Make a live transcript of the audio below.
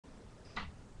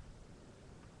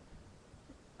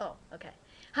Okay.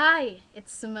 Hi,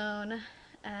 it's Simone,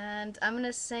 and I'm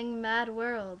gonna sing Mad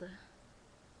World,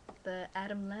 the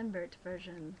Adam Lambert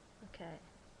version. Okay.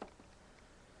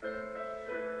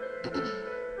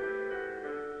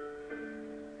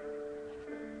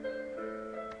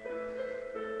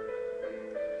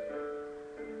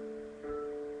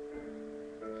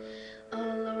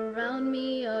 All around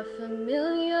me are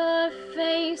familiar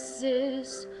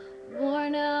faces,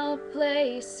 worn out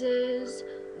places,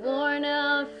 worn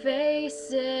out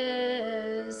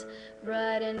faces,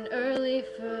 bright and early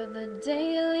for the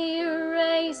daily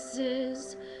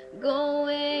races,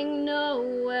 going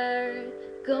nowhere,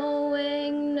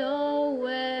 going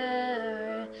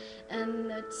nowhere,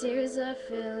 and the tears are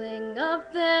filling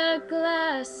up their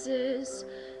glasses,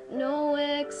 no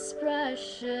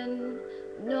expression,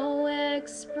 no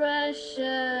expression.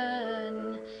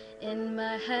 In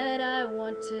my head I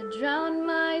want to drown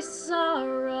my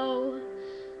sorrow.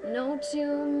 No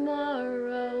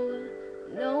tomorrow,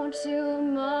 no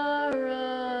tomorrow.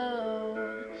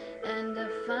 And I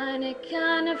find it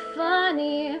kind of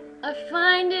funny, I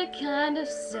find it kind of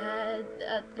sad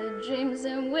that the dreams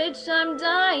in which I'm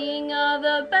dying are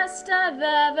the best I've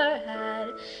ever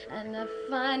had. And I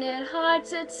find it hard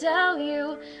to tell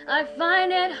you, I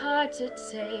find it hard to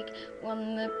take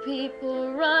when the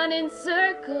people run in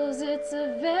circles. It's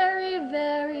a very,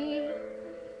 very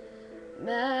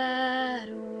mad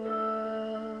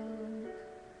world,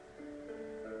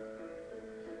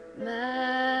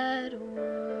 mad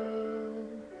world.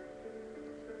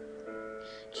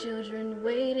 Children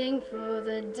waiting for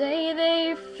the day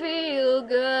they feel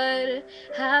good.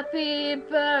 Happy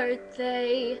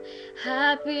birthday,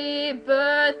 happy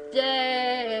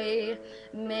birthday.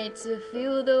 Made to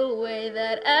feel the way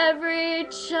that every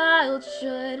child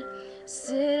should.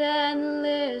 Sit and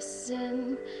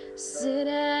listen, sit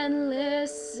and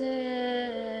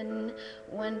listen.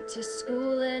 Went to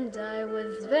school and I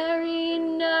was very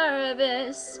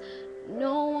nervous.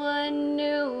 No one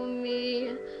knew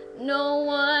me, no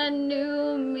one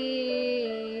knew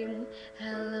me.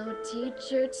 Hello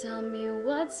teacher, tell me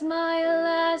what's my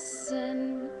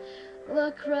lesson.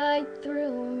 Look right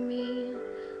through me,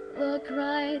 look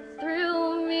right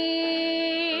through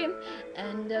me.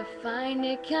 And I find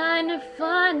it kind of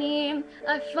funny,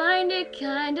 I find it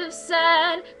kind of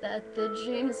sad that the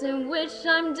dreams in which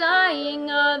I'm dying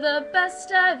are the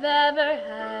best I've ever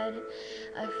had.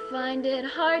 I find it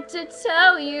hard to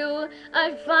tell you,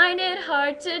 I find it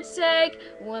hard to take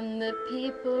when the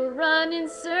people run in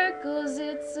circles.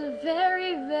 It's a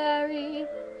very, very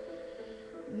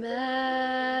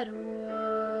mad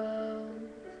world,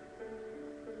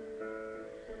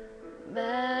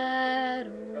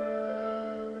 mad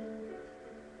world,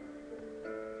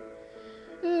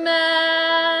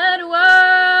 mad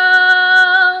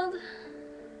world,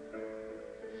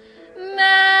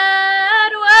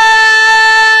 mad world.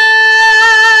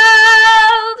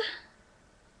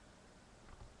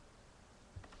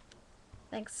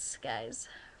 Thanks, guys,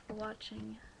 for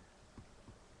watching.